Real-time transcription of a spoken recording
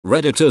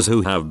Redditors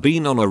who have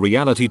been on a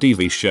reality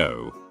TV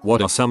show,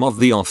 what are some of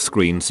the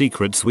off-screen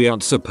secrets we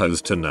aren't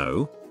supposed to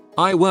know?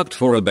 I worked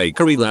for a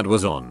bakery that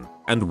was on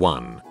and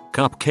won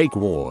Cupcake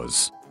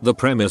Wars. The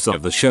premise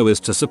of the show is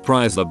to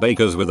surprise the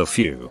bakers with a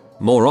few,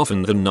 more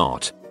often than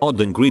not, odd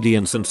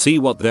ingredients and see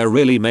what they're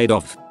really made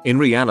of. In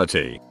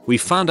reality, we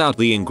found out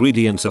the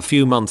ingredients a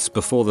few months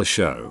before the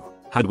show.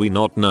 Had we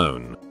not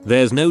known,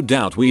 there's no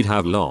doubt we'd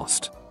have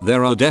lost.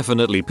 There are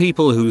definitely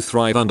people who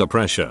thrive under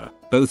pressure,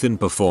 both in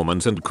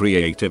performance and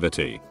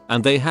creativity,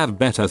 and they have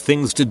better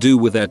things to do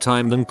with their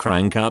time than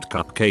crank out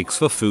cupcakes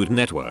for Food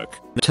Network.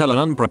 Tell an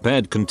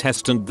unprepared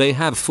contestant they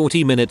have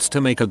 40 minutes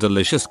to make a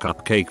delicious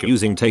cupcake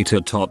using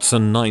tater tots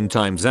and 9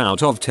 times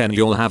out of 10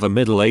 you'll have a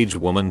middle-aged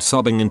woman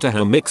sobbing into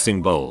her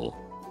mixing bowl.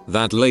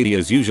 That lady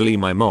is usually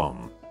my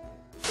mom.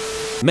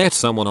 Met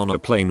someone on a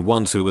plane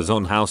once who was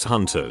on House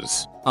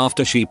Hunters.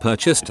 After she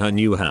purchased her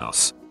new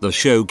house, the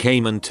show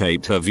came and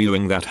taped her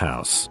viewing that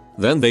house.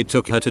 Then they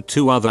took her to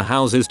 2 other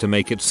houses to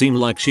make it seem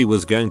like she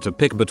was going to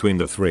pick between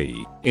the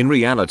 3. In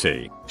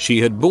reality, she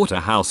had bought a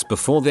house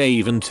before they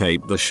even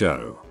taped the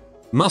show.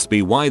 Must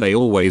be why they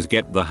always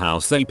get the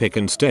house they pick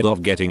instead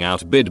of getting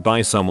outbid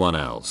by someone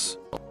else.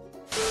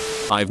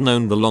 I've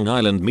known the Long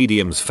Island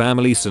Medium's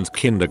family since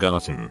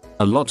kindergarten.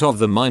 A lot of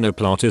the minor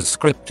plot is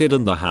scripted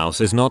and the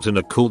house is not in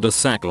a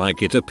cul-de-sac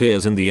like it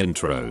appears in the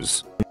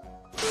intros.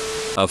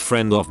 A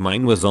friend of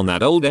mine was on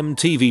that old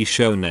MTV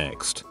show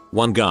Next.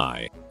 1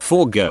 guy,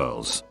 4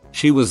 girls.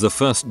 She was the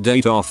first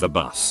date off the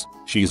bus.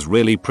 She's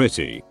really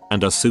pretty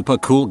and a super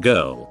cool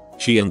girl.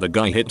 She and the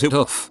guy hit it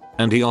off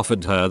and he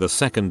offered her the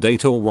second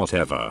date or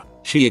whatever.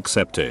 She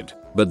accepted,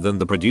 but then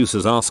the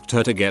producers asked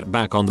her to get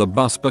back on the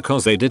bus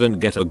because they didn't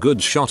get a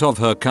good shot of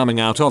her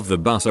coming out of the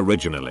bus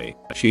originally.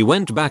 She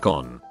went back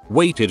on,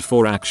 waited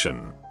for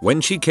action.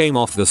 When she came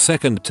off the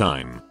second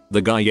time,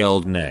 the guy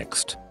yelled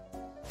next.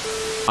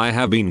 I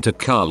have been to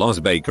Carlo's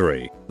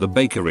Bakery, the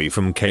bakery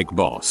from Cake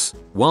Boss.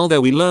 While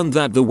there we learned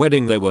that the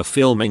wedding they were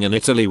filming in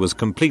Italy was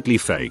completely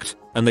faked,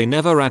 and they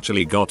never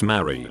actually got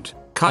married.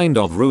 Kind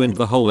of ruined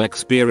the whole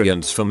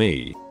experience for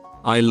me.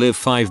 I live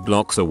 5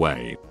 blocks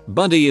away.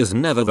 Buddy is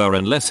never there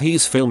unless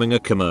he's filming a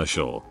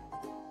commercial.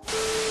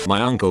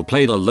 My uncle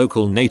played a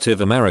local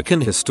Native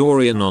American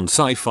historian on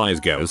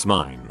Sci-Fi's Goes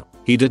Mine.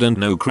 He didn't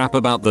know crap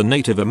about the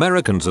Native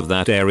Americans of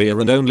that area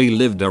and only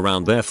lived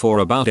around there for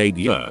about 8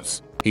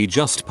 years. He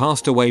just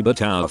passed away,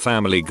 but our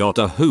family got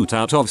a hoot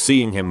out of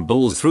seeing him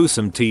bulls through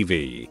some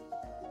TV.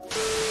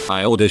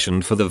 I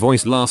auditioned for The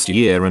Voice last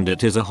year and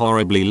it is a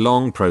horribly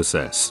long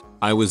process.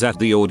 I was at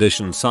the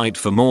audition site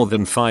for more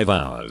than 5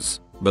 hours.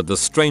 But the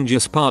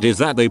strangest part is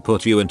that they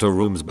put you into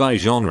rooms by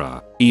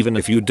genre, even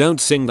if you don't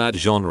sing that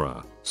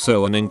genre.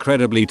 So an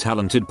incredibly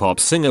talented pop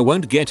singer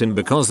won't get in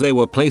because they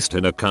were placed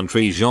in a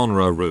country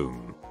genre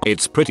room.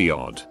 It's pretty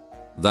odd.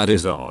 That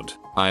is odd.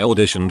 I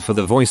auditioned for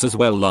The Voice as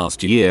well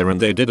last year and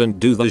they didn't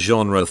do the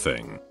genre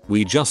thing.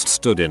 We just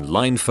stood in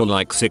line for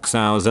like 6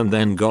 hours and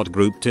then got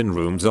grouped in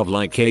rooms of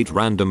like 8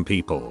 random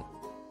people.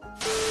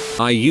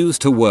 I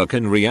used to work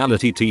in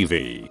reality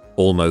TV.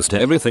 Almost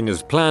everything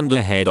is planned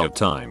ahead of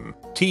time.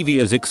 TV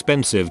is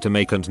expensive to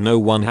make and no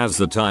one has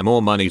the time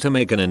or money to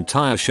make an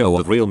entire show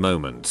of real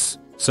moments.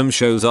 Some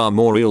shows are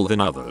more real than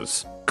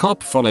others.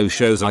 Cop follow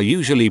shows are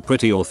usually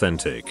pretty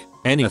authentic.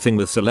 Anything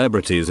with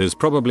celebrities is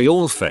probably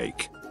all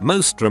fake.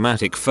 Most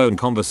dramatic phone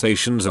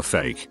conversations are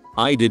fake.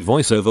 I did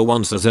voiceover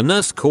once as a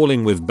nurse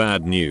calling with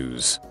bad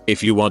news.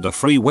 If you want a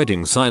free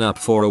wedding, sign up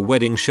for a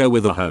wedding show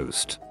with a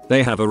host.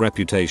 They have a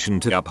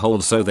reputation to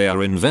uphold, so they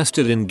are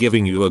invested in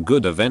giving you a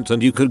good event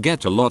and you could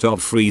get a lot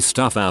of free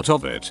stuff out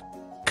of it.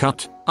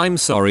 Cut. I'm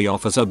sorry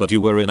officer, but you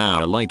were in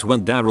our light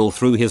when Daryl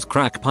threw his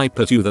crack pipe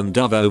at you then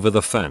dove over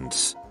the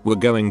fence. We're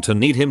going to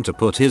need him to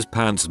put his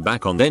pants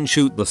back on then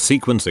shoot the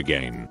sequence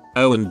again.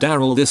 Oh, and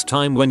Daryl, this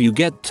time when you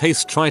get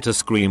taste try to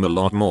scream a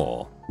lot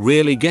more.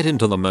 Really get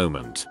into the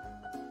moment.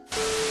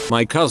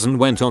 My cousin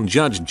went on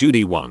Judge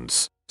Judy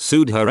once,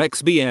 sued her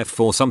ex-BF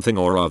for something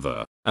or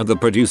other, and the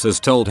producers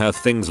told her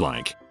things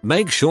like,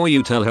 make sure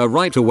you tell her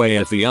right away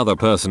if the other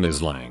person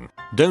is lying.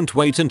 Don't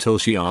wait until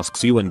she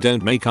asks you and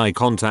don't make eye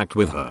contact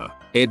with her.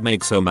 It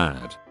makes her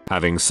mad.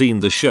 Having seen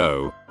the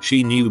show,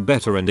 she knew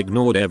better and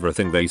ignored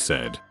everything they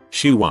said.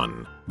 She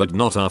won, but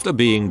not after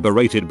being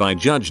berated by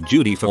Judge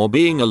Judy for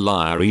being a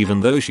liar even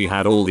though she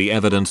had all the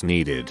evidence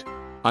needed.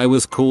 I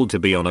was called to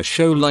be on a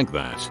show like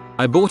that.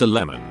 I bought a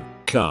lemon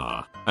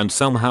car, and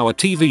somehow a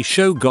TV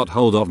show got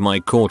hold of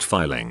my court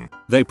filing.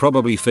 They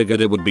probably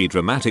figured it would be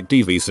dramatic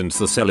TV since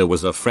the seller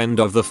was a friend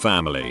of the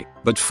family,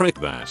 but frick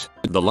that.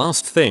 The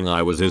last thing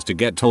I was is to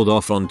get told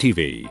off on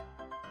TV.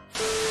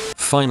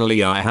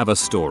 Finally, I have a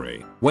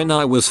story. When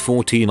I was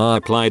 14, I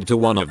applied to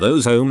one of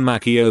those home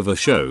makeover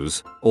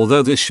shows,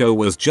 although this show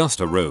was just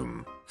a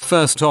room.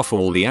 First off,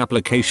 all the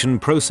application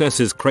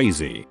process is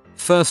crazy.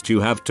 First you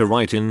have to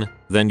write in,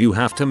 then you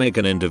have to make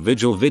an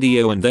individual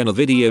video and then a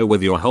video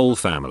with your whole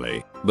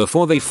family,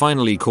 before they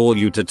finally call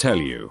you to tell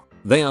you,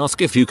 They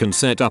ask if you can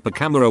set up a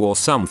camera or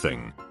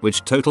something,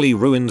 which totally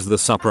ruins the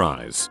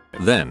surprise.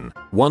 Then,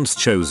 once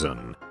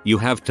chosen, you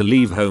have to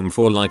leave home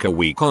for like a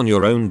week on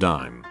your own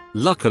dime.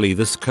 Luckily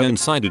this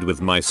coincided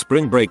with my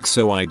spring break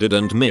so I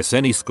didn't miss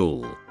any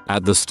school.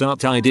 At the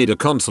start I did a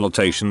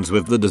consultations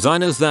with the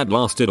designers that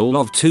lasted all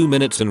of 2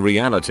 minutes in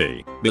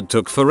reality, but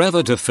took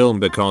forever to film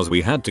because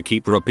we had to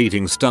keep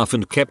repeating stuff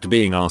and kept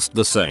being asked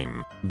the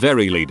same,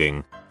 very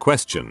leading,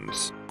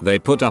 questions. They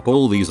put up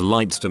all these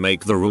lights to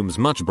make the rooms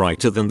much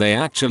brighter than they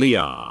actually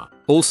are.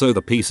 Also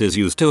the pieces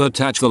used to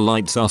attach the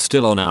lights are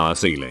still on our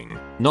ceiling.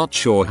 Not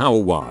sure how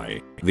or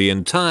why. The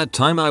entire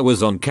time I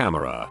was on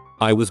camera,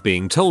 I was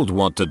being told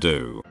what to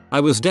do. I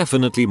was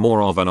definitely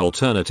more of an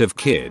alternative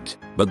kid,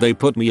 but they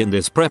put me in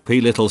this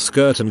preppy little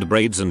skirt and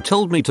braids and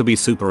told me to be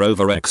super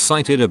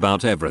overexcited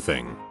about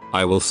everything.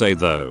 I will say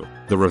though,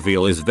 the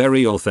reveal is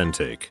very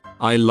authentic.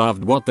 I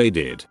loved what they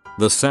did.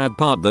 The sad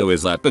part though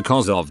is that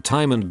because of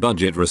time and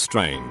budget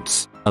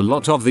restraints, a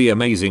lot of the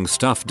amazing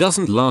stuff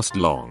doesn't last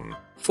long.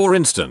 For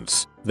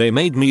instance, they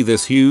made me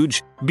this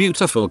huge,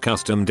 beautiful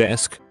custom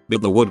desk,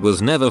 but the wood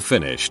was never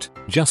finished,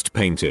 just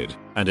painted,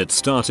 and it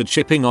started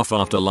chipping off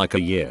after like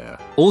a year.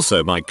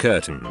 Also my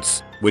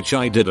curtains, which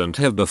I didn't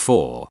have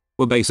before,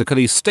 were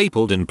basically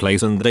stapled in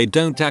place and they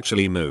don't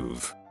actually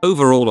move.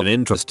 Overall an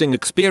interesting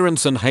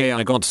experience and hey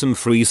I got some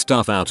free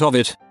stuff out of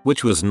it,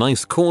 which was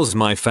nice cause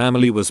my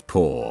family was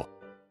poor.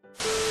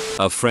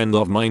 A friend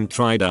of mine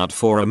tried out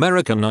for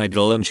American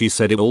Idol and she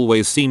said it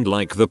always seemed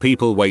like the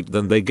people wait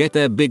then they get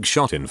their big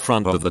shot in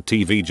front of the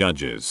TV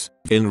judges.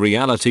 In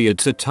reality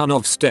it's a ton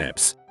of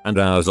steps and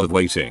hours of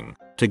waiting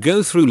to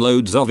go through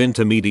loads of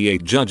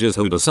intermediate judges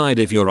who decide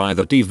if you're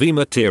either TV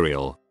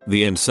material,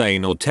 the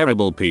insane or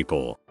terrible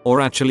people, or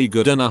actually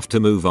good enough to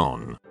move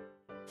on.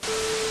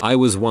 I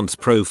was once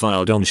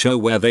profiled on show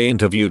where they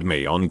interviewed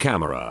me on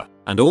camera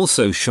and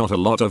also shot a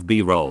lot of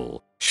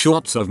B-roll,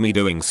 shots of me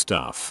doing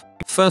stuff.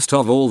 First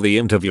of all the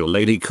interview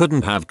lady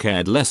couldn't have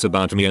cared less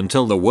about me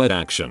until the word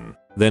action.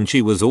 Then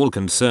she was all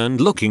concerned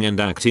looking and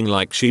acting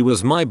like she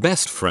was my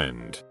best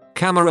friend.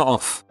 Camera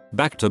off,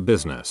 back to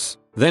business.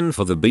 Then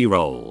for the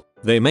B-roll,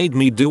 they made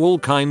me do all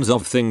kinds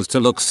of things to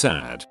look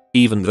sad,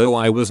 even though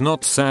I was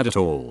not sad at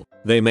all.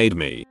 They made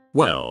me,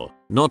 well,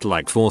 not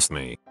like force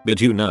me, but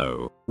you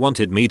know,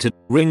 wanted me to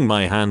wring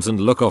my hands and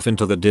look off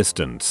into the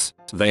distance.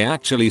 They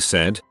actually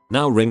said,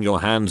 now wring your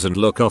hands and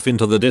look off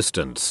into the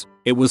distance.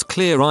 It was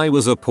clear I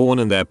was a pawn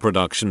in their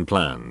production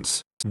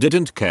plans.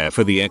 Didn't care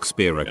for the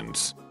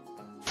experience.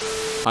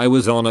 I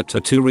was on a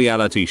tattoo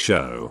reality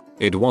show.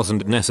 It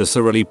wasn't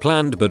necessarily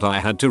planned but I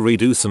had to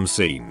redo some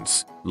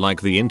scenes,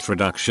 like the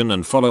introduction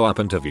and follow-up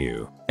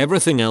interview.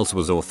 Everything else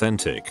was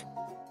authentic.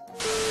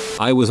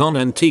 I was on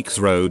Antiques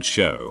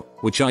Roadshow,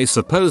 which I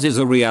suppose is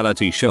a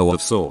reality show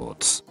of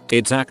sorts.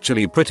 It's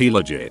actually pretty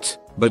legit,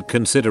 but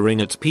considering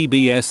it's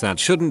PBS that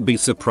shouldn't be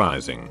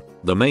surprising.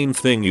 The main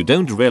thing you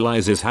don't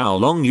realize is how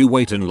long you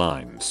wait in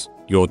lines.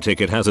 Your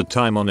ticket has a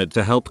time on it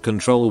to help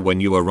control when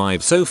you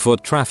arrive so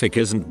foot traffic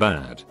isn't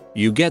bad.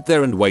 You get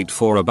there and wait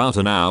for about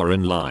an hour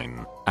in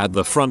line. At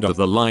the front of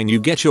the line you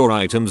get your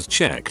items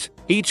checked.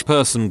 Each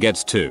person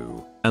gets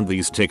 2, and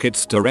these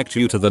tickets direct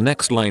you to the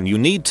next line you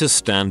need to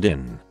stand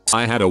in.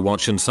 I had a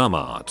watch and some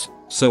art,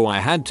 so I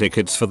had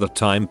tickets for the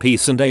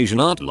timepiece and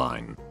Asian art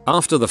line.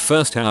 After the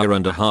first hour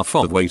and a half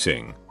of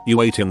waiting, you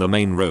wait in the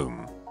main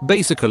room.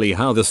 Basically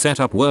how the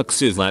setup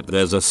works is that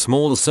there's a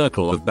small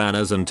circle of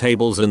banners and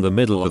tables in the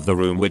middle of the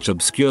room which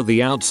obscure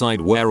the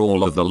outside where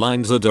all of the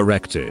lines are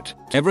directed.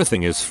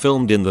 Everything is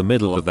filmed in the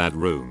middle of that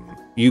room.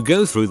 You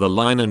go through the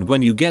line and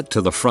when you get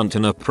to the front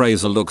an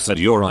appraiser looks at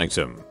your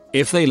item.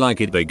 If they like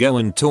it they go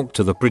and talk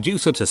to the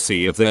producer to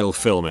see if they'll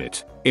film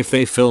it. If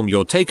they film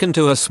you're taken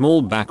to a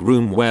small back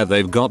room where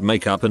they've got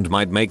makeup and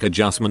might make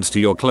adjustments to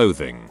your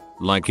clothing.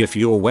 Like if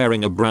you're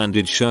wearing a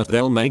branded shirt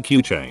they'll make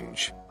you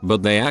change.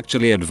 But they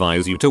actually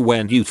advise you to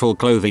wear neutral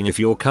clothing if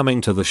you're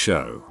coming to the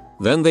show.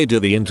 Then they do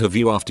the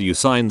interview after you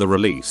sign the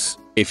release.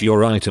 If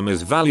your item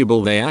is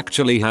valuable they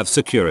actually have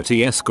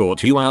security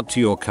escort you out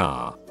to your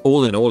car.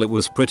 All in all it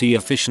was pretty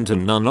efficient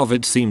and none of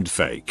it seemed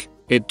fake.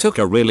 It took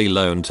a really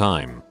long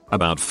time,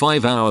 about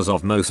 5 hours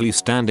of mostly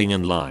standing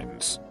in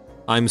lines.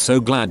 I'm so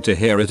glad to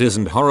hear it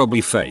isn't horribly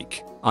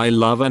fake. I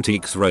love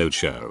Antiques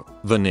Roadshow.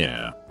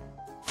 Veneer.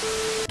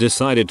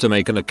 Decided to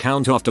make an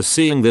account after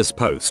seeing this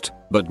post,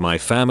 but my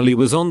family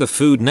was on the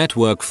Food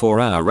Network for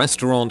our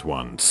restaurant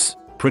once.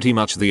 Pretty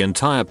much the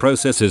entire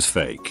process is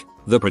fake.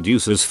 The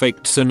producers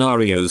faked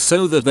scenarios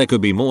so that there could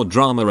be more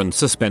drama and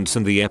suspense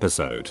in the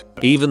episode.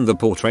 Even the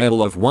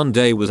portrayal of one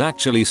day was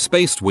actually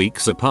spaced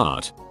weeks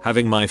apart,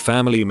 having my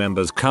family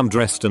members come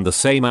dressed in the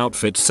same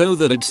outfit so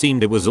that it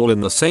seemed it was all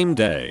in the same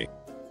day.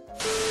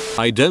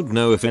 I don't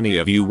know if any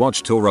of you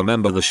watched or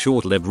remember the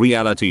short-lived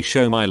reality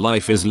show My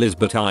Life is Liz,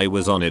 but I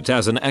was on it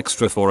as an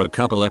extra for a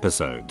couple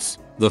episodes.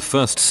 The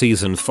first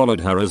season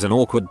followed her as an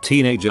awkward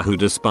teenager who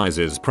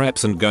despises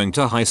preps and going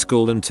to high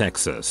school in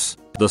Texas.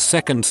 The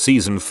second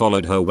season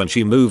followed her when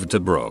she moved to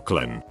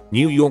Brooklyn,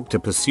 New York to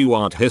pursue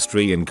art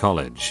history in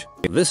college.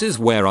 This is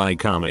where I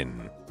come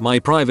in. My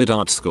private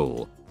art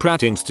school,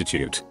 Pratt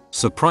Institute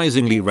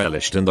surprisingly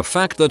relished in the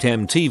fact that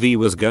MTV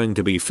was going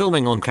to be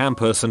filming on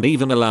campus and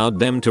even allowed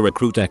them to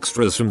recruit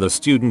extras from the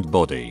student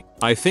body.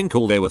 I think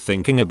all they were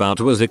thinking about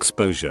was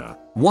exposure.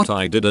 What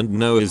I didn't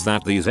know is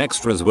that these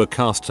extras were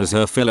cast as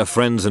her filler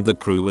friends and the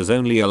crew was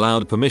only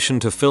allowed permission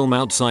to film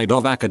outside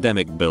of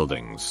academic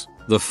buildings.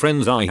 The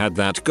friends I had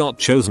that got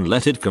chosen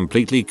let it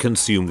completely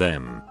consume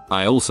them.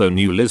 I also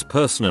knew Liz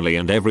personally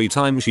and every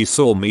time she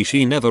saw me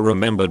she never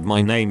remembered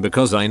my name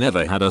because I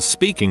never had a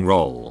speaking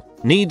role.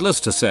 Needless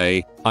to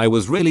say, I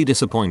was really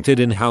disappointed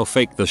in how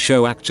fake the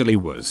show actually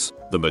was.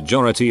 The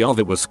majority of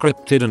it was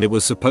scripted and it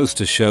was supposed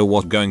to show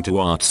what going to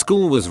art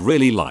school was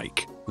really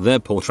like. Their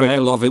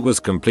portrayal of it was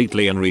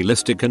completely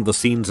unrealistic and the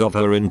scenes of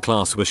her in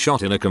class were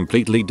shot in a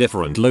completely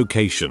different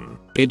location.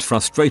 It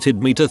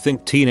frustrated me to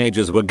think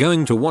teenagers were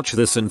going to watch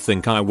this and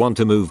think I want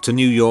to move to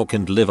New York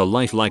and live a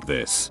life like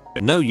this.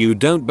 No you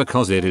don't,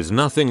 because it is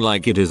nothing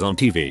like it is on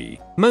TV.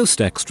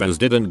 Most extras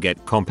didn't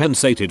get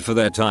compensated for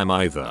their time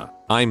either.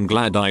 I'm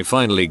glad I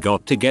finally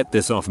got to get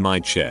this off my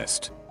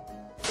chest.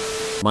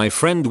 My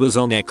friend was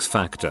on X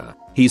Factor.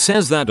 He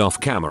says that off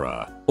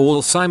camera,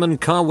 all Simon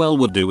Cowell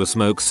would do was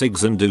smoke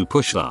cigs and do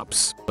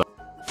push-ups.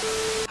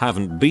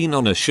 Haven't been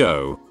on a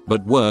show,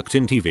 but worked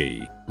in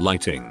TV.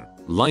 Lighting.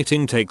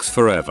 Lighting takes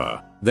forever.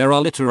 There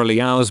are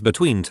literally hours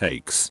between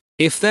takes.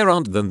 If there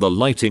aren't, then the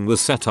lighting was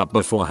set up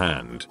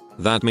beforehand.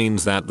 That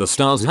means that the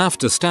stars have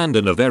to stand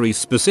in a very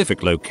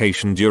specific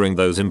location during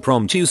those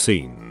impromptu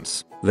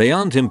scenes. They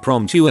aren't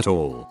impromptu at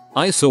all.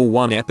 I saw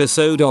one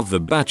episode of The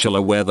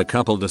Bachelor where the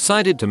couple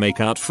decided to make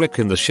out frick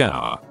in the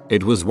shower.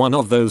 It was one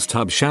of those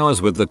tub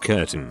showers with the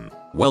curtain.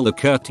 Well, the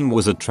curtain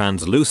was a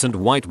translucent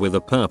white with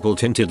a purple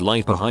tinted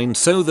light behind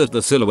so that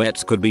the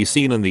silhouettes could be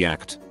seen in the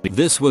act.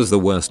 This was the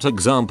worst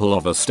example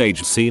of a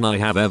staged scene I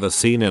have ever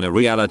seen in a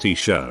reality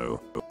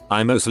show.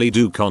 I mostly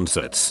do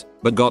concerts,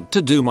 but got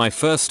to do my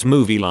first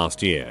movie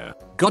last year.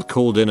 Got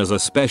called in as a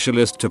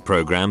specialist to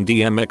program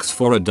DMX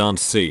for a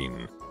dance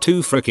scene.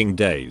 2 freaking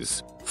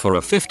days. For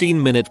a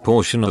 15-minute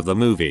portion of the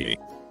movie.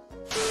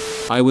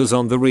 I was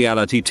on the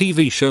reality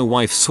TV show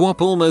Wife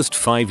Swap almost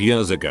 5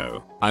 years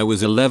ago. I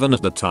was 11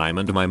 at the time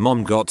and my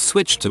mom got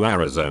switched to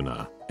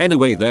Arizona.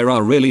 Anyway, there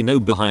are really no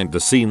behind the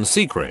scenes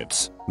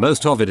secrets.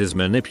 Most of it is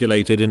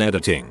manipulated in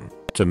editing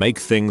to make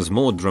things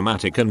more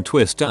dramatic and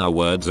twist our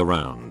words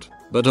around.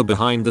 But a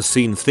behind the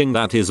scene thing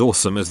that is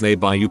awesome is they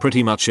buy you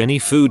pretty much any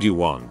food you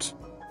want.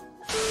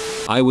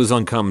 I was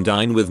on Come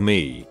Dine With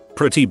Me.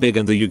 Pretty big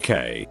in the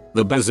UK,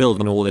 the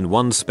Basildon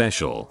all-in-one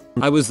special.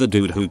 I was the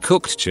dude who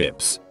cooked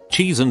chips,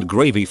 cheese and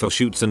gravy for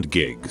shoots and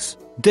gigs.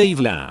 Dave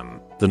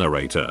Lamb, the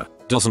narrator,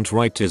 doesn't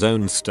write his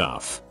own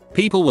stuff.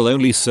 People will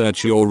only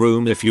search your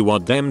room if you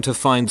want them to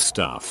find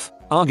stuff.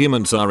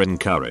 Arguments are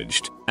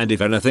encouraged, and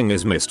if anything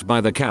is missed by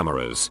the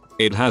cameras,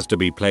 it has to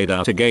be played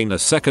out again a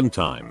second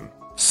time.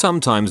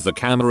 Sometimes the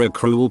camera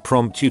crew will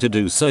prompt you to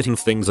do certain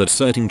things at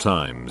certain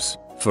times.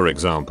 For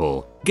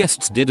example,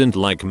 guests didn't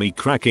like me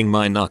cracking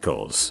my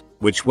knuckles,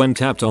 which when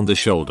tapped on the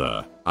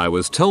shoulder, I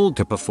was told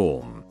to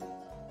perform.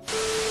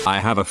 I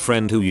have a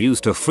friend who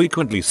used to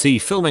frequently see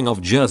filming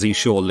of Jersey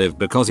Shore Live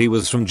because he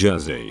was from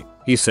Jersey.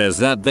 He says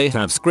that they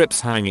have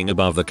scripts hanging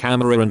above the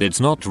camera and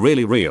it's not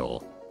really real.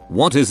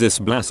 What is this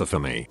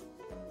blasphemy?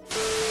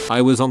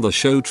 I was on the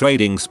show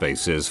Trading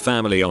Spaces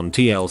Family on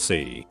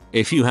TLC.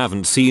 If you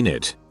haven't seen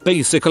it,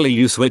 basically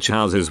you switch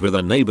houses with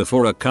a neighbor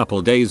for a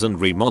couple days and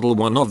remodel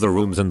one of the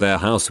rooms in their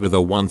house with a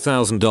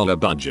 $1,000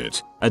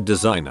 budget, a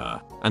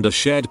designer, and a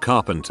shared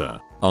carpenter.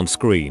 On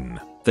screen,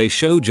 they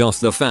show just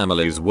the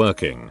families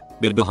working,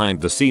 but behind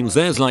the scenes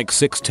there's like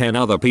 6-10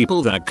 other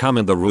people that come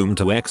in the room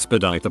to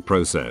expedite the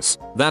process.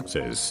 That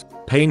is,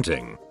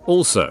 painting.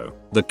 Also,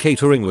 the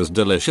catering was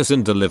delicious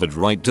and delivered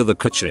right to the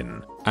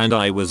kitchen, and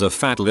I was a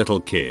fat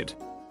little kid.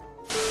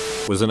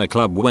 Was in a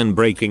club when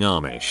Breaking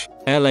Amish,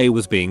 LA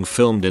was being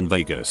filmed in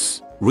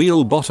Vegas.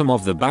 Real bottom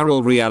of the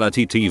barrel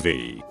reality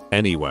TV.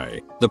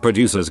 Anyway, the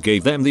producers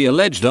gave them the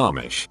alleged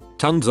Amish,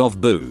 tons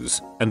of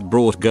booze, and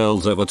brought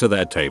girls over to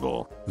their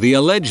table. The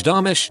alleged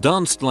Amish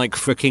danced like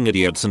freaking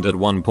idiots and at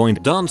one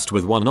point danced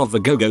with one of the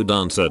go-go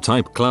dancer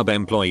type club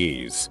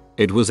employees.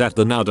 It was at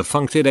the now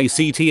defunct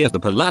ACT at the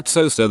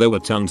Palazzo, so there were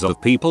tons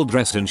of people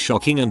dressed in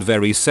shocking and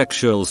very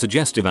sexual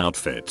suggestive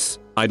outfits.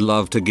 I'd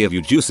love to give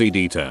you juicy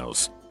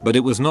details, but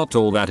it was not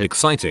all that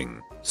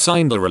exciting.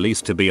 Signed the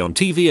release to be on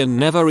TV and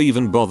never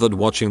even bothered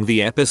watching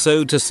the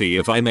episode to see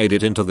if I made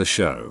it into the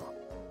show.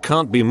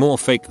 Can't be more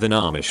fake than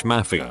Amish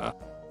Mafia.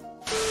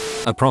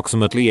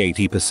 Approximately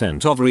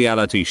 80% of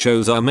reality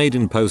shows are made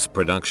in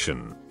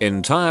post-production.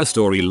 Entire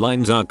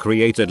storylines are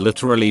created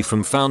literally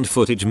from found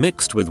footage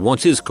mixed with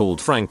what is called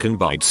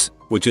Frankenbites,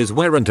 which is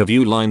where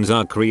interview lines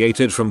are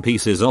created from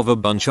pieces of a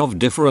bunch of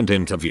different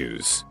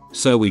interviews,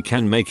 so we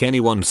can make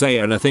anyone say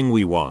anything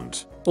we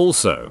want.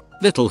 Also,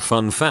 little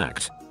fun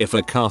fact, if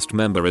a cast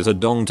member is a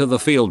dong to the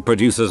field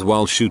producers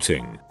while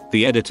shooting,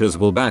 the editors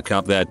will back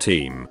up their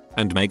team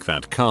and make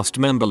that cast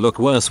member look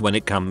worse when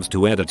it comes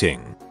to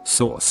editing.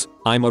 Source: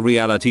 I'm a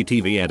reality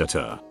TV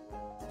editor.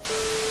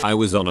 I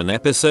was on an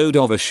episode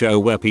of a show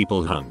where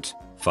people hunt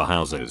for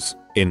houses.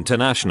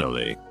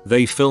 Internationally,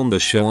 they film the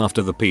show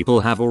after the people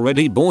have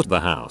already bought the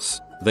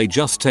house. They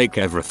just take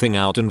everything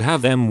out and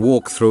have them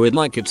walk through it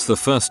like it's the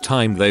first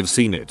time they've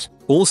seen it.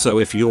 Also,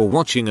 if you're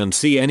watching and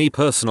see any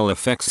personal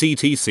effects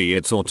etc,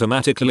 it's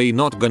automatically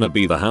not gonna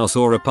be the house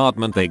or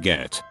apartment they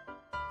get.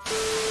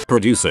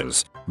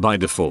 Producers, by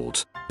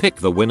default, pick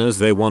the winners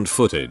they want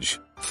footage.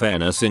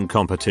 Fairness in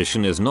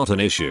competition is not an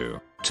issue.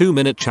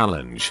 2-minute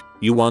challenge.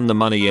 You won the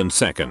money in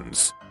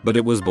seconds, but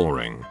it was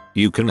boring.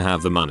 You can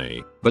have the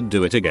money, but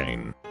do it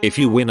again. If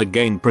you win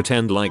again,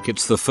 pretend like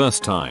it's the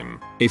first time.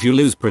 If you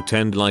lose,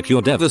 pretend like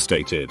you're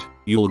devastated.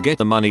 You'll get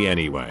the money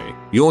anyway.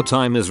 Your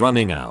time is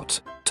running out.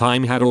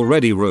 Time had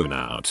already run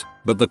out,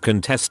 but the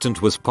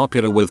contestant was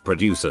popular with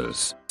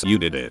producers. You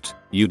did it.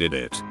 You did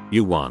it.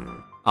 You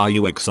won. Are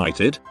you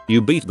excited?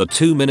 You beat the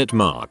 2-minute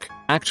mark.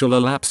 Actual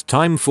elapsed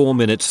time 4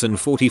 minutes and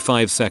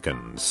 45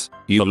 seconds.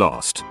 You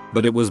lost,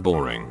 but it was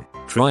boring.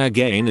 Try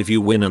again. If you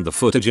win and the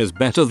footage is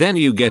better, then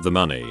you get the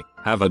money.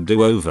 Have a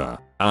do-over.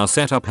 Our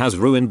setup has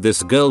ruined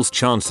this girl's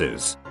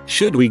chances.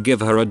 Should we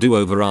give her a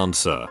do-over?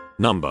 Answer.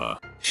 Number.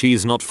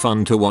 She's not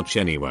fun to watch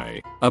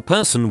anyway. A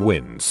person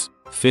wins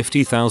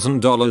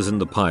 $50,000 in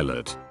the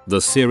pilot.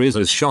 The series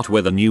is shot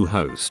with a new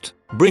host.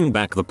 Bring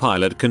back the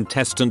pilot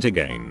contestant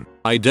again.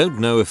 I don't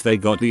know if they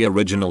got the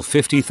original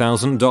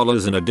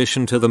 $50,000 in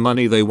addition to the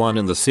money they won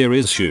in the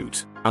series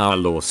shoot. Our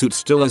lawsuit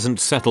still isn't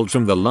settled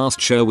from the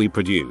last show we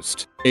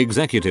produced.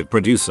 Executive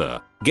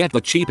producer, get the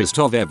cheapest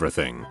of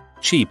everything.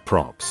 Cheap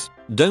props.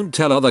 Don't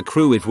tell other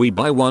crew if we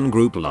buy one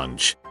group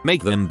lunch.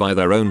 Make them buy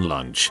their own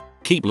lunch.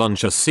 Keep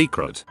lunch a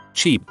secret.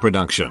 Cheap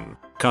production.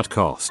 Cut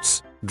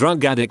costs.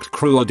 Drug addict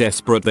crew are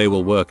desperate, they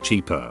will work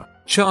cheaper.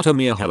 Charter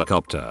me a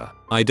helicopter.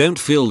 I don't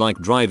feel like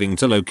driving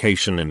to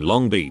location in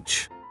Long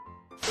Beach.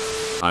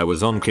 I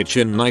was on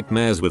Kitchen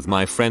Nightmares with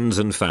my friends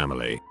and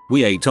family.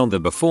 We ate on the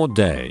before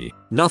day.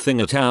 Nothing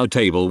at our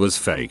table was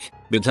fake,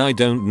 but I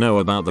don't know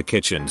about the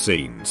kitchen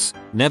scenes.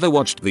 Never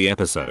watched the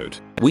episode.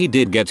 We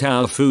did get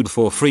our food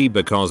for free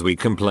because we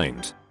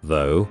complained.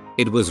 Though,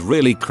 it was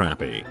really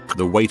crappy.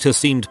 The waiter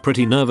seemed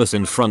pretty nervous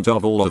in front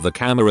of all of the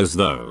cameras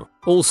though.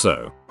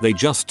 Also, they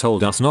just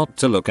told us not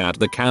to look at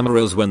the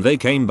cameras when they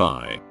came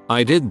by.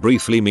 I did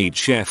briefly meet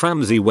Chef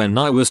Ramsay when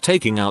I was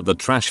taking out the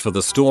trash for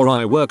the store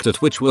I worked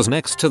at, which was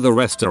next to the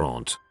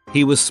restaurant.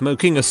 He was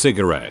smoking a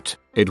cigarette.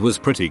 It was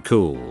pretty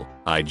cool.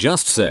 I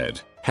just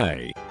said,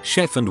 "Hey,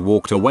 chef," and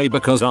walked away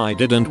because I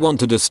didn't want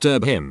to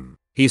disturb him.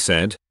 He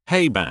said,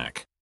 "Hey,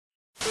 back."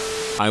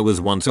 I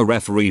was once a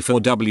referee for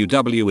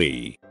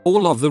WWE.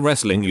 All of the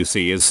wrestling you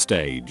see is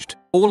staged.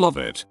 All of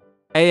it.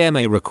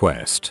 AMA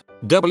request.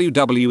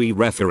 WWE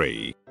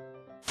referee.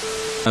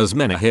 As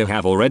many here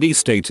have already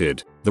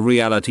stated, the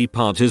reality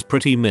part is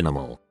pretty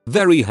minimal.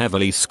 Very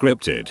heavily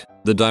scripted.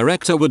 The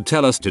director would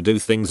tell us to do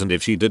things, and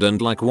if she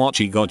didn't like what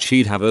she got,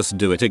 she'd have us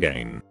do it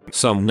again.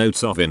 Some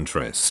notes of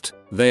interest.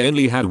 They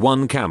only had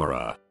one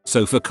camera.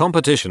 So for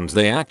competitions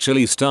they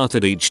actually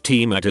started each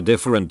team at a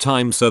different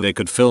time so they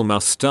could film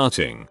us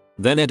starting.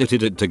 Then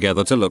edited it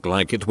together to look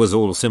like it was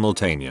all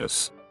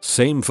simultaneous.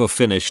 Same for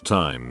finish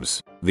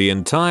times. The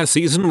entire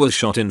season was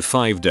shot in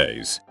 5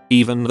 days,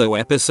 even though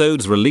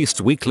episodes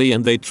released weekly,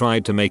 and they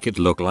tried to make it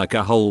look like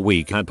a whole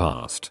week had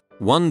passed.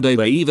 One day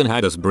they even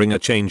had us bring a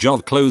change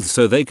of clothes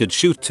so they could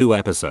shoot 2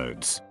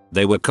 episodes.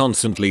 They were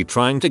constantly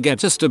trying to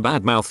get us to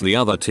badmouth the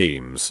other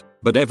teams,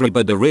 but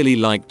everybody really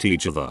liked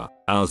each other.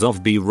 Hours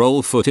of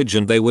B-roll footage,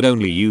 and they would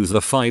only use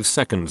the 5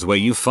 seconds where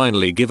you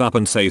finally give up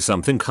and say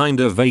something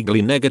kind of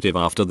vaguely negative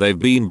after they've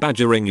been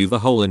badgering you the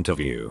whole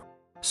interview.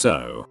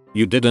 So,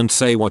 you didn't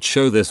say what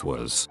show this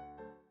was.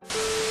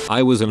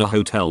 I was in a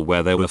hotel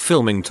where they were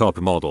filming Top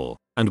Model,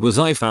 and what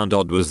I found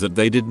odd was that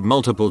they did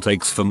multiple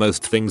takes for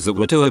most things that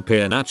were to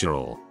appear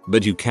natural,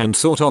 but you can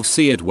sort of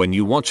see it when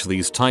you watch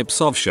these types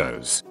of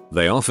shows.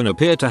 They often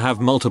appear to have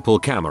multiple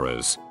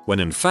cameras, when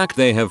in fact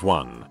they have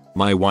one.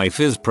 My wife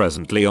is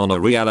presently on a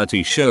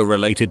reality show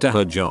related to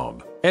her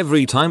job.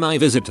 Every time I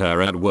visit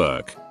her at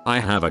work, I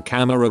have a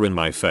camera in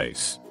my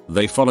face.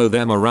 They follow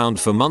them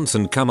around for months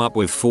and come up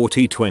with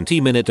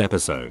 40-20-minute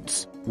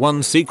episodes.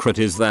 One secret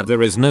is that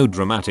there is no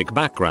dramatic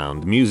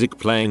background music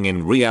playing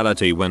in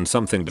reality when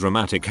something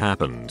dramatic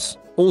happens.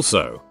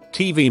 Also,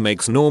 TV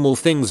makes normal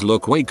things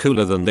look way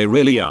cooler than they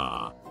really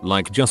are,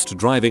 like just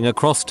driving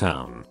across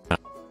town.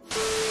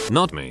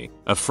 Not me,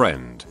 a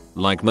friend.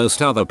 Like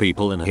most other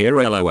people in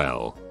here,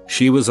 lol.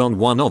 She was on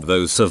one of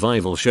those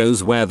survival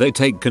shows where they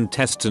take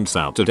contestants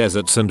out to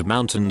deserts and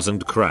mountains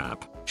and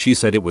crap. She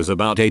said it was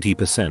about 80%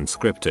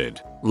 scripted.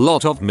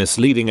 Lot of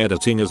misleading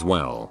editing as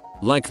well.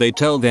 Like they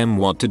tell them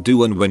what to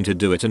do and when to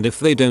do it, and if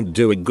they don't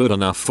do it good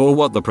enough for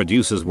what the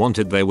producers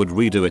wanted, they would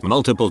redo it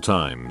multiple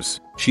times.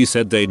 She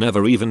said they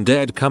never even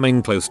dared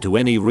coming close to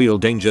any real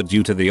danger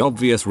due to the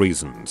obvious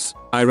reasons.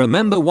 I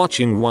remember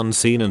watching one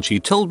scene and she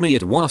told me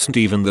it wasn't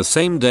even the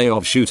same day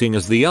of shooting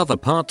as the other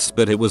parts,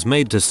 but it was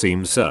made to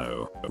seem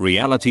so.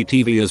 Reality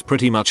TV is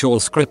pretty much all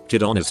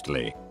scripted,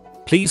 honestly.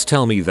 Please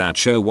tell me that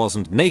show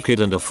wasn't Naked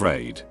and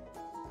Afraid.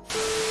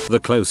 The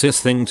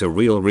closest thing to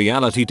real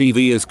reality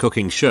TV is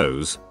cooking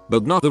shows,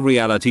 but not the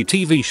reality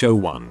TV show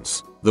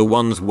ones. The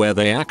ones where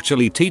they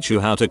actually teach you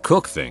how to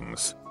cook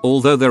things,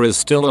 although there is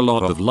still a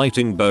lot of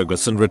lighting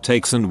bogus and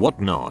retakes and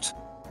whatnot.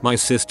 My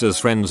sister's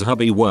friend's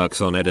hubby works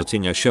on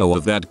editing a show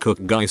of that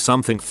cook guy,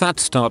 something that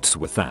starts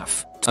with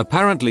F.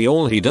 Apparently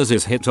all he does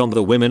is hit on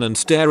the women and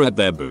stare at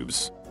their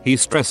boobs. He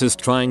stresses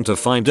trying to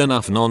find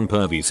enough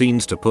non-pervy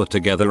scenes to put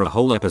together a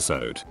whole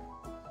episode.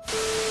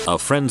 Our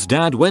friend's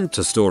dad went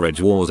to Storage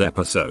Wars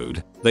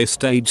episode. They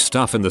staged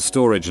stuff in the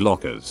storage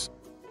lockers.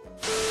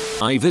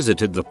 I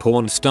visited the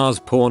porn stars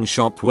pawn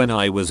shop when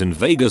I was in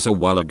Vegas a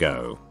while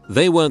ago.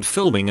 They weren't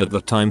filming at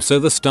the time, so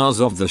the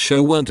stars of the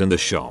show weren't in the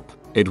shop.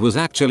 It was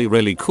actually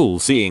really cool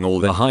seeing all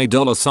the high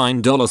dollar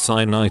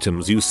sign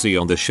items you see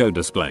on the show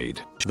displayed.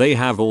 They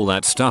have all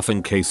that stuff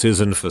in cases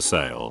and for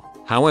sale.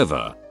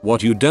 However,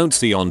 what you don't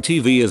see on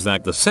TV is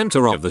that the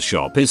center of the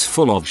shop is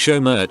full of show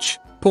merch,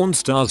 porn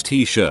stars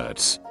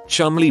t-shirts,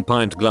 Chumley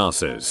pint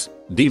glasses,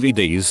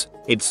 DVDs,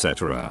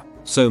 etc.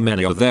 So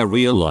many of their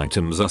real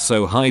items are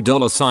so high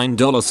dollar sign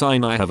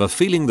I have a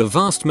feeling the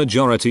vast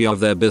majority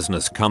of their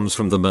business comes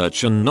from the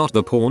merch and not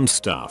the porn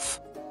stuff.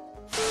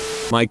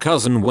 My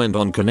cousin went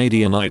on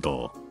Canadian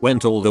Idol,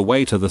 went all the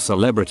way to the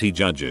celebrity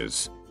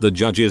judges. The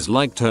judges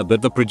liked her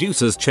but the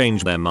producers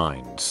changed their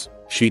minds.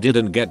 She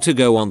didn't get to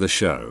go on the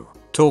show.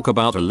 Talk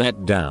about a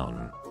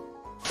letdown.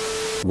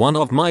 One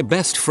of my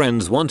best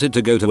friends wanted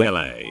to go to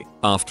LA.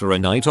 After a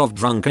night of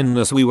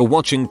drunkenness we were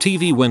watching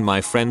TV when my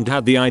friend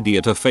had the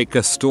idea to fake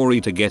a story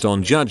to get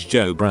on Judge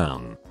Joe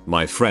Brown.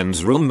 My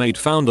friend's roommate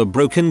found a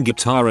broken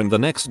guitar and the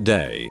next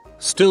day,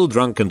 still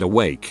drunk and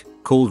awake,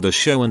 called the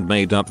show and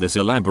made up this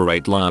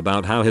elaborate lie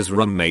about how his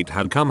roommate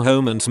had come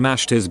home and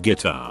smashed his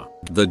guitar.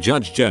 The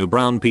Judge Joe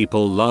Brown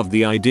people loved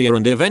the idea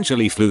and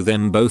eventually flew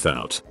them both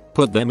out,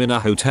 put them in a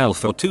hotel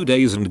for 2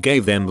 days and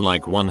gave them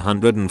like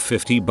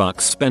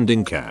 $150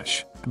 spending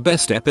cash.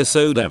 Best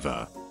episode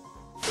ever.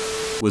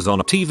 Was on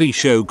a TV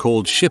show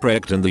called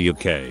Shipwrecked in the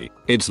UK.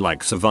 It's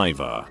like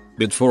Survivor,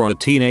 but for a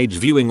teenage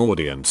viewing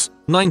audience.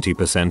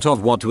 90%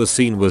 of what was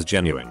seen was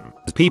genuine.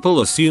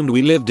 People assumed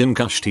we lived in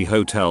cushy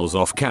hotels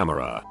off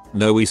camera.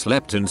 No, we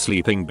slept in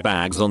sleeping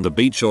bags on the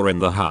beach or in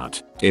the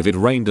hut. If it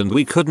rained and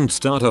we couldn't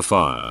start a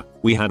fire,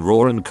 we had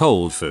raw and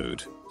cold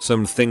food.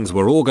 Some things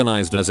were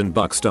organized as in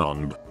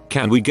Buxton.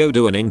 Can we go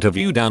do an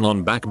interview down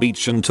on Back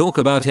Beach and talk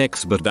about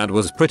X? But that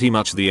was pretty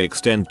much the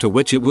extent to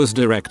which it was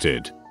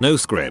directed. No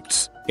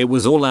scripts. It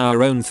was all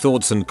our own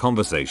thoughts and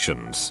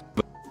conversations.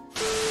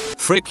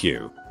 Frick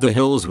you. The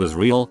Hills was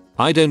real.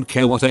 I don't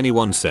care what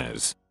anyone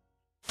says.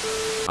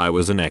 I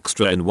was an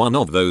extra in one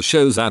of those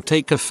shows that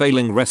take a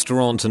failing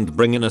restaurant and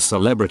bring in a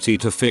celebrity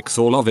to fix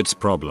all of its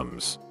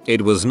problems.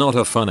 It was not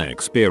a fun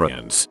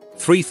experience.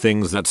 3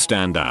 things that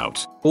stand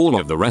out. All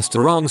of the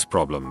restaurant's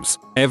problems,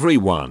 every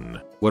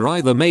one, were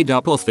either made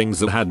up or things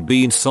that had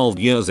been solved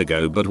years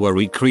ago but were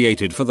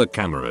recreated for the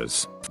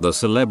cameras. The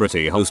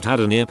celebrity host had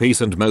an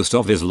earpiece and most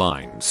of his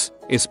lines,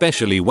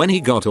 especially when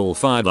he got all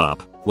fired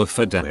up, were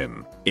fed to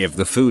him. If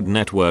the Food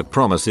Network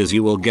promises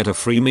you will get a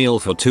free meal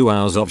for 2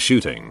 hours of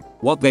shooting,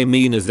 what they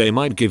mean is they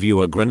might give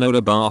you a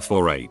granola bar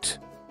for 8.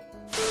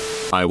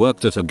 I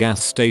worked at a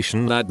gas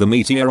station that the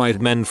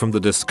Meteorite men from the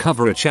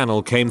Discovery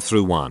Channel came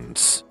through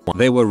once.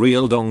 They were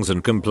real dongs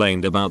and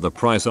complained about the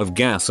price of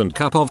gas and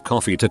cup of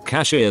coffee to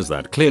cashiers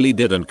that clearly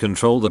didn't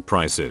control the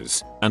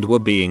prices and were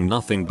being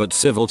nothing but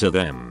civil to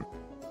them.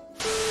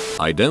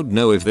 I don't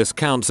know if this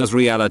counts as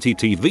reality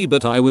TV,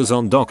 but I was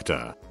on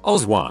Dr.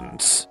 Oz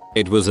once.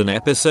 It was an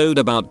episode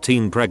about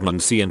teen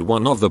pregnancy and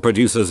one of the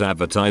producers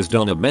advertised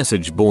on a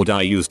message board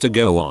I used to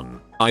go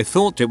on. I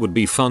thought it would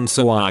be fun,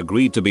 so I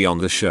agreed to be on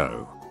the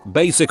show.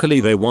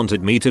 Basically they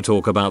wanted me to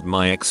talk about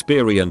my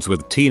experience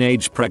with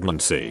teenage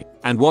pregnancy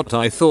and what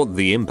I thought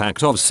the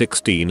impact of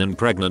 16 and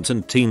pregnant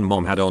and teen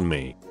mom had on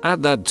me.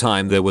 At that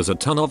time there was a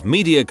ton of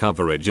media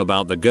coverage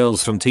about the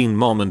girls from Teen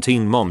Mom and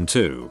Teen Mom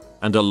 2,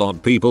 and a lot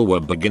of people were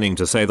beginning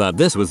to say that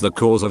this was the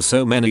cause of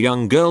so many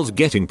young girls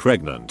getting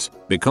pregnant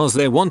because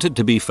they wanted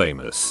to be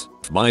famous.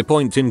 My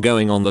point in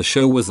going on the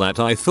show was that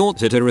I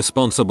thought it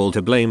irresponsible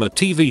to blame a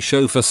TV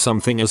show for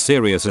something as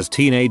serious as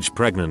teenage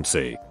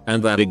pregnancy,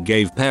 and that it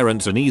gave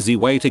parents an easy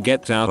way to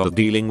get out of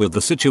dealing with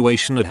the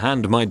situation at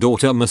hand. My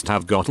daughter must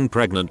have gotten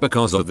pregnant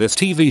because of this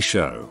TV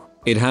show.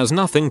 It has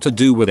nothing to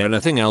do with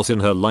anything else in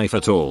her life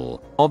at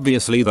all.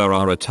 Obviously there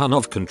are a ton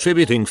of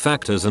contributing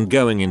factors and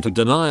going into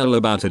denial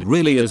about it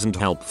really isn't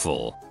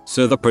helpful.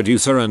 So the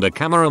producer and a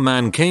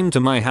cameraman came to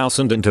my house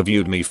and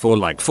interviewed me for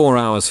like 4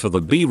 hours for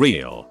the Be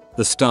Real,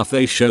 the stuff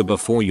they show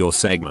before your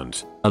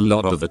segment. A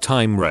lot of the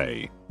time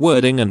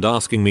wording and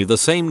asking me the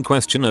same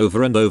question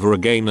over and over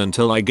again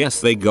until I guess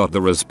they got the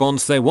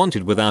response they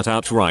wanted without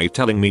outright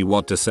telling me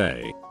what to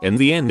say. In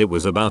the end it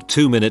was about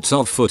 2 minutes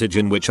of footage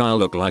in which I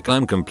look like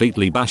I'm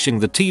completely bashing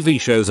the TV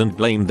shows and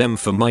blame them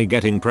for my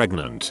getting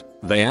pregnant.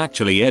 They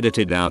actually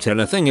edited out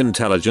anything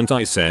intelligent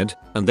I said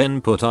and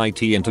then put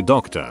it into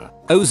Dr.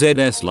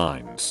 OZ's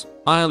lines.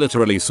 I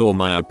literally saw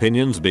my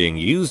opinions being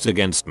used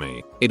against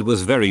me. It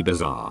was very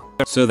bizarre.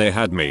 So they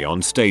had me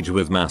on stage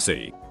with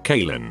Massey,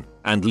 Kaylin,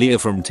 and Leah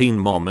from Teen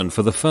Mom, and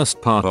for the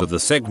first part of the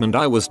segment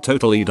I was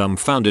totally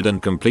dumbfounded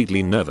and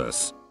completely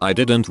nervous. I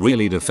didn't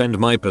really defend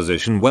my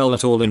position well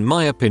at all in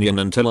my opinion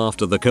until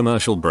after the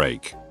commercial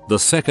break. The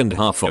second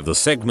half of the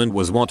segment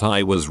was what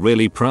I was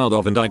really proud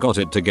of, and I got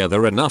it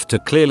together enough to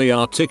clearly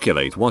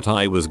articulate what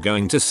I was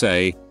going to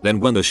say. Then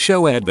when the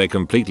show aired they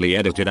completely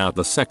edited out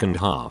the second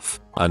half.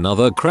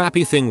 Another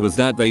crappy thing was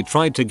that they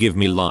tried to give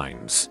me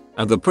lines,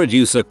 and the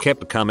producer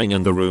kept coming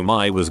in the room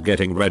I was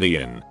getting ready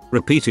in,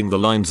 repeating the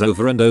lines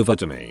over and over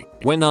to me.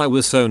 When I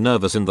was so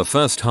nervous in the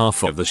first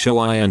half of the show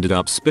I ended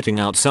up spitting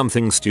out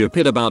something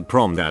stupid about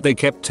prom that they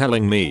kept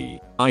telling me.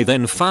 I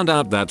then found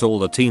out that all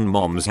the teen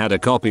moms had a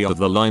copy of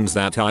the lines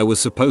that I was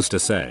supposed to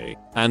say,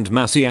 and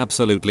Massey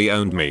absolutely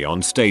owned me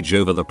on stage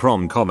over the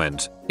prom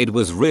comment. It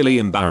was really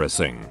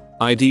embarrassing.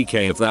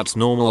 IDK if that's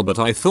normal, but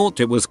I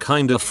thought it was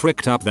kinda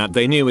fricked up that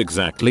they knew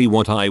exactly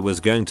what I was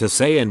going to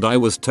say and I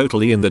was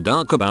totally in the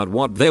dark about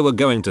what they were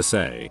going to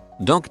say.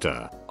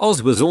 Dr.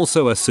 Oz was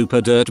also a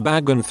super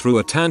dirtbag and threw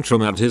a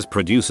tantrum at his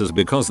producers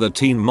because the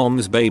teen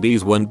moms'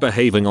 babies weren't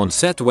behaving on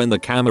set when the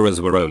cameras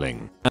were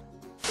rolling.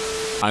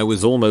 I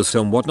was almost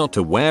on what not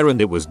to wear, and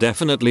it was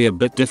definitely a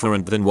bit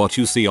different than what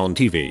you see on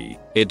TV.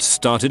 It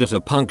started at a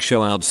punk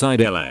show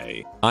outside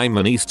LA. I'm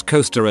an East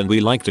Coaster and we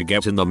like to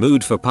get in the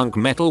mood for punk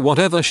metal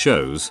whatever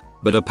shows,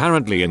 but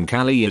apparently in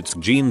Cali it's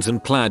jeans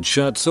and plaid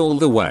shirts all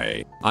the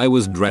way. I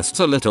was dressed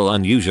a little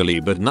unusually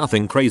but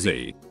nothing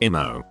crazy.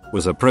 Imo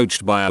was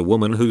approached by a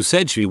woman who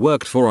said she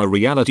worked for a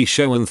reality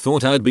show and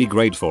thought I'd be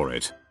great for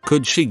it.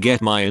 Could she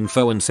get my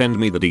info and send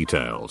me the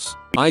details?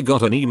 I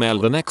got an email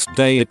the next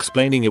day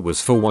explaining it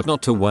was for what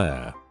not to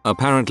wear.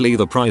 Apparently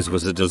the prize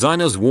was a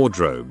designer's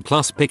wardrobe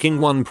plus picking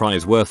one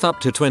prize worth up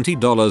to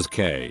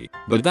 $20K,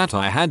 but that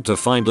I had to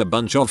find a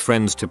bunch of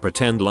friends to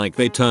pretend like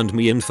they turned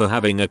me in for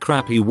having a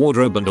crappy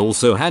wardrobe and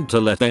also had to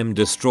let them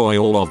destroy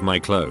all of my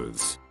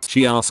clothes.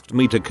 She asked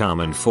me to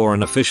come in for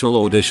an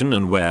official audition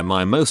and wear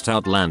my most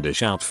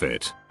outlandish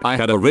outfit. I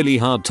had a really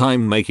hard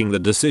time making the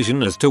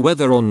decision as to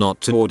whether or not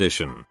to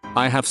audition.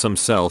 I have some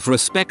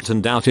self-respect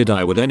and doubted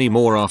I would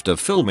anymore after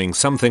filming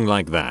something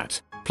like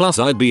that. Plus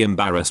I'd be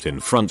embarrassed in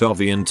front of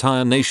the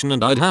entire nation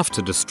and I'd have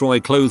to destroy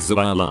clothes that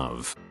I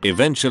love.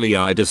 Eventually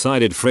I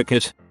decided frick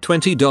it,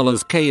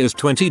 $20K is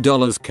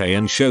 $20K,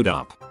 and showed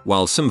up.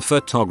 While some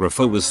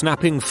photographer was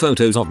snapping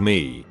photos of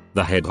me,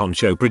 the head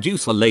honcho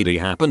producer lady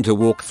happened to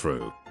walk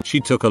through.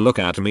 She took a look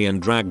at me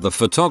and dragged the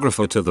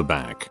photographer to the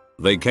back.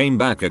 They came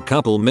back a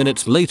couple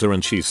minutes later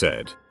and she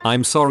said,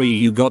 "I'm sorry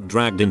you got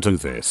dragged into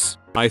this.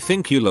 I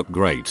think you look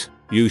great.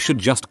 You should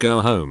just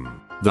go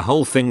home." The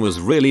whole thing was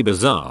really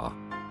bizarre.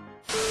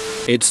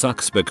 It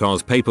sucks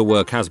because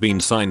paperwork has been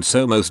signed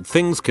so most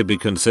things could be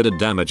considered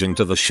damaging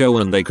to the show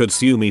and they could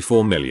sue me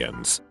for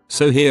millions.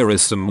 So here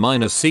is some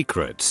minor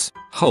secrets.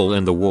 Hole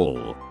in the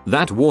wall.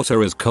 That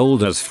water is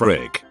cold as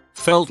frick.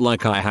 Felt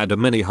like I had a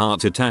mini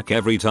heart attack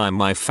every time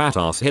my fat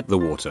ass hit the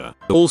water.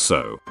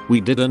 Also,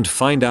 we didn't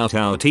find out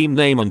our team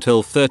name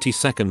until 30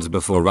 seconds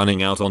before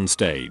running out on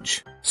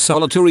stage.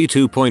 Solitary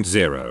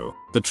 2.0.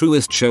 The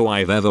truest show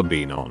I've ever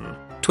been on.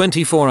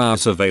 24-hour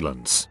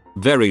surveillance.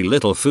 Very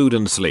little food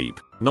and sleep.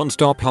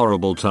 Non-stop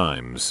horrible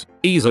times.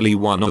 Easily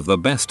one of the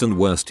best and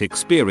worst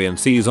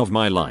experiences of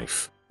my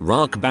life.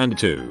 Rock Band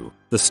 2.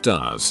 The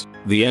stars.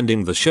 The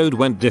ending the show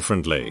went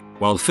differently.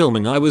 While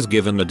filming I was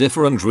given a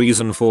different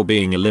reason for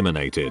being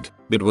eliminated.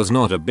 It was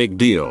not a big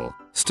deal.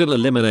 Still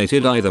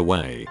eliminated either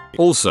way.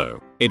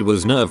 Also, it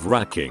was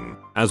nerve-wracking,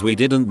 as we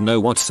didn't know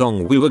what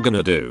song we were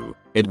gonna do.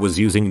 It was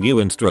using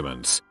new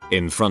instruments,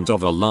 in front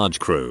of a large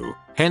crew,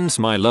 hence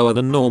my lower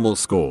than normal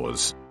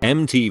scores.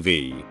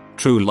 MTV.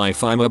 True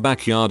life, I'm a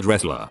backyard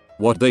wrestler.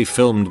 What they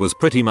filmed was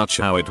pretty much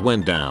how it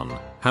went down.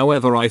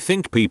 However, I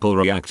think people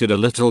reacted a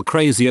little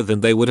crazier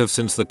than they would have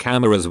since the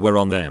cameras were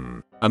on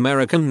them.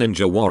 American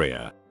Ninja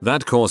Warrior.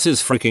 That course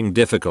is freaking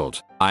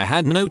difficult. I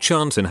had no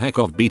chance in heck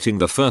of beating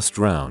the first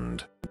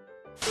round.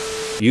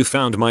 You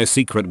found my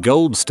secret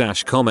gold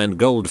stash, comment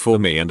gold for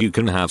me and you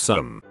can have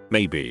some,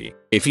 maybe.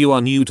 If you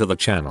are new to the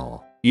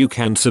channel, you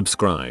can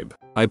subscribe.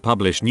 I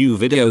publish new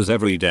videos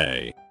every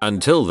day.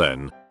 Until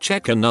then,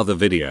 check another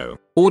video,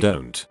 or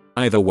don't.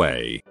 Either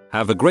way,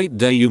 have a great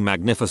day you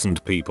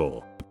magnificent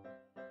people.